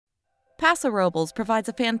Paso Robles provides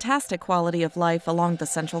a fantastic quality of life along the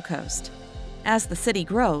Central Coast. As the city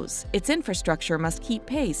grows, its infrastructure must keep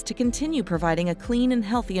pace to continue providing a clean and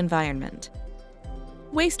healthy environment.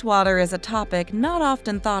 Wastewater is a topic not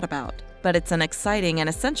often thought about, but it's an exciting and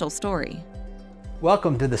essential story.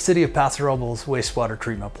 Welcome to the City of Paso Robles Wastewater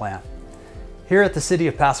Treatment Plant. Here at the City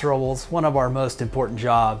of Paso Robles, one of our most important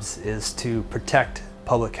jobs is to protect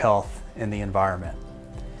public health in the environment.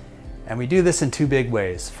 And we do this in two big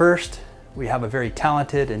ways. First, we have a very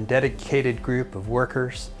talented and dedicated group of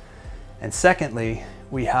workers. And secondly,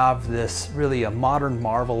 we have this really a modern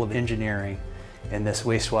marvel of engineering in this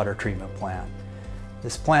wastewater treatment plant.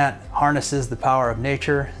 This plant harnesses the power of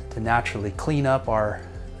nature to naturally clean up our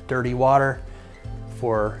dirty water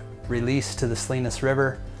for release to the Salinas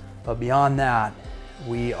River. But beyond that,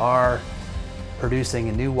 we are producing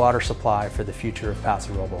a new water supply for the future of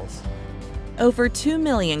Paso Robles. Over 2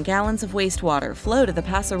 million gallons of wastewater flow to the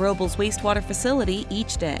Paso Robles wastewater facility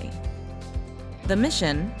each day. The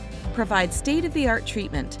mission: provide state-of-the-art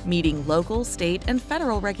treatment meeting local, state, and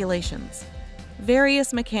federal regulations.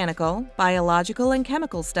 Various mechanical, biological, and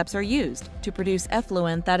chemical steps are used to produce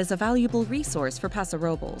effluent that is a valuable resource for Paso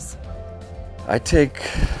Robles. I take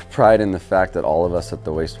pride in the fact that all of us at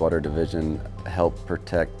the wastewater division help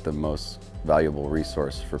protect the most valuable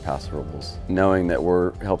resource for Paso Robles. Knowing that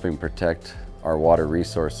we're helping protect our water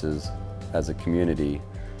resources as a community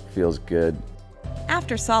feels good.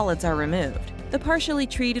 After solids are removed, the partially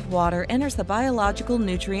treated water enters the biological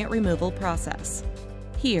nutrient removal process.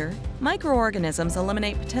 Here, microorganisms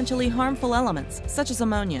eliminate potentially harmful elements such as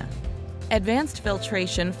ammonia. Advanced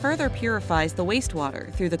filtration further purifies the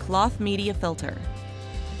wastewater through the cloth media filter.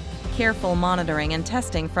 Careful monitoring and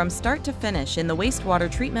testing from start to finish in the wastewater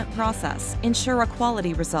treatment process ensure a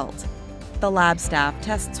quality result. The lab staff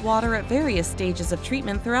tests water at various stages of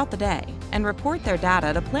treatment throughout the day and report their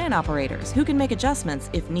data to plant operators who can make adjustments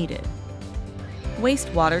if needed.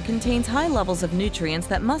 Wastewater contains high levels of nutrients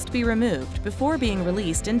that must be removed before being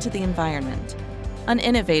released into the environment. An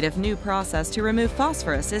innovative new process to remove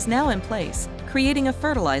phosphorus is now in place, creating a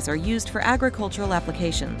fertilizer used for agricultural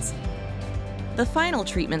applications. The final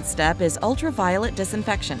treatment step is ultraviolet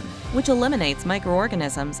disinfection, which eliminates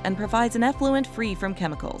microorganisms and provides an effluent free from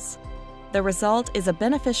chemicals. The result is a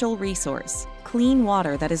beneficial resource, clean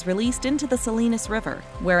water that is released into the Salinas River,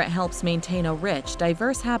 where it helps maintain a rich,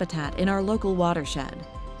 diverse habitat in our local watershed.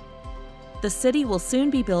 The city will soon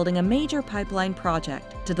be building a major pipeline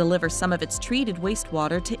project to deliver some of its treated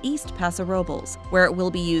wastewater to East Paso Robles, where it will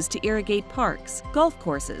be used to irrigate parks, golf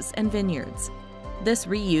courses, and vineyards. This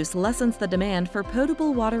reuse lessens the demand for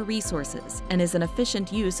potable water resources and is an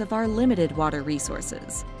efficient use of our limited water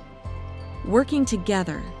resources. Working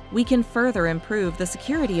together, we can further improve the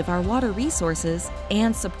security of our water resources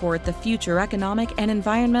and support the future economic and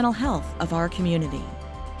environmental health of our community.